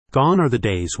Gone are the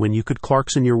days when you could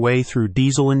Clarkson your way through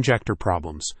diesel injector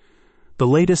problems. The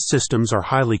latest systems are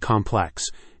highly complex,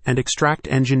 and Extract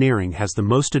Engineering has the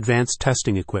most advanced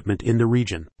testing equipment in the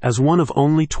region. As one of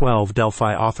only 12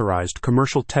 Delphi-authorized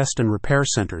commercial test and repair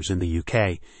centers in the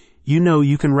UK,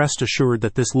 you can rest assured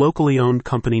that this locally owned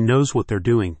company knows what they're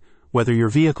doing, whether your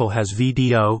vehicle has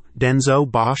VDO, Denso,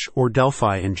 Bosch, or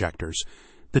Delphi injectors.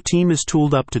 The team is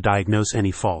tooled up to diagnose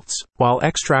any faults. While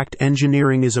Extract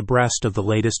Engineering is abreast of the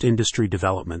latest industry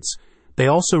developments, they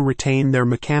also retain their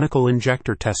mechanical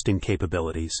injector testing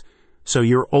capabilities, so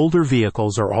your older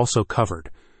vehicles are also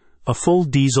covered. A full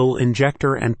diesel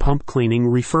injector and pump cleaning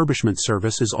refurbishment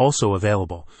service is also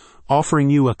available, offering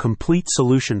you a complete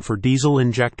solution for diesel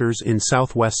injectors in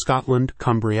southwest Scotland,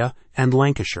 Cumbria, and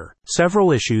Lancashire.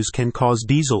 Several issues can cause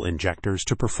diesel injectors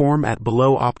to perform at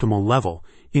below optimal level,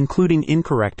 including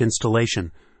incorrect installation,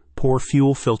 poor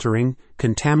fuel filtering,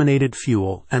 contaminated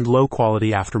fuel, and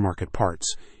low-quality aftermarket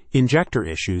parts. Injector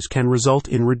issues can result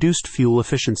in reduced fuel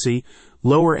efficiency,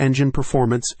 lower engine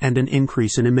performance, and an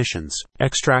increase in emissions.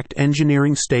 Extract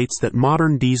Engineering states that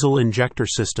modern diesel injector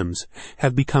systems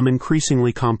have become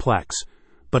increasingly complex,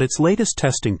 but its latest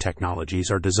testing technologies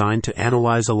are designed to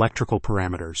analyze electrical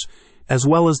parameters, as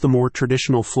well as the more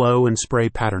traditional flow and spray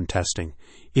pattern testing.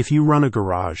 If you run a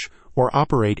garage or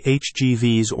operate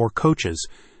HGVs or coaches,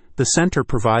 the center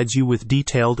provides you with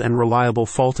detailed and reliable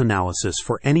fault analysis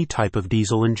for any type of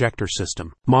diesel injector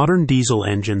system. Modern diesel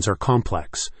engines are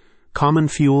complex. Common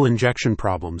fuel injection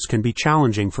problems can be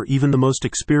challenging for even the most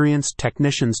experienced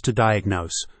technicians to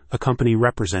diagnose, a company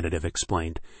representative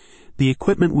explained. The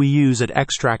equipment we use at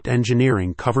Extract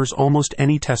Engineering covers almost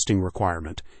any testing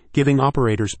requirement, giving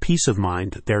operators peace of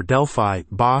mind their Delphi,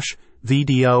 Bosch,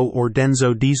 VDO, or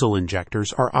Denso diesel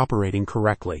injectors are operating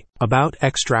correctly. About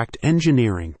Extract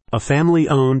Engineering. A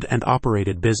family-owned and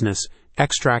operated business,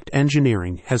 Extract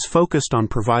Engineering has focused on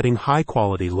providing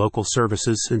high-quality local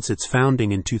services since its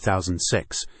founding in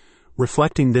 2006.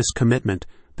 Reflecting this commitment,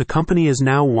 the company is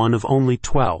now one of only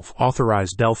 12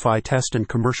 authorized Delphi test and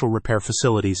commercial repair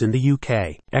facilities in the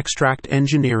UK. Extract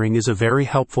Engineering is a very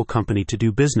helpful company to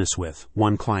do business with,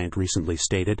 one client recently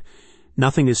stated.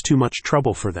 Nothing is too much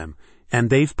trouble for them, and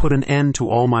they've put an end to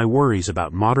all my worries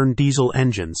about modern diesel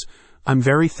engines. I'm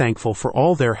very thankful for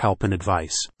all their help and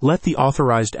advice. Let the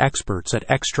authorized experts at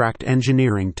Extract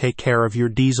Engineering take care of your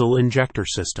diesel injector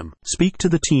system. Speak to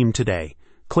the team today.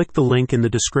 Click the link in the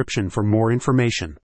description for more information.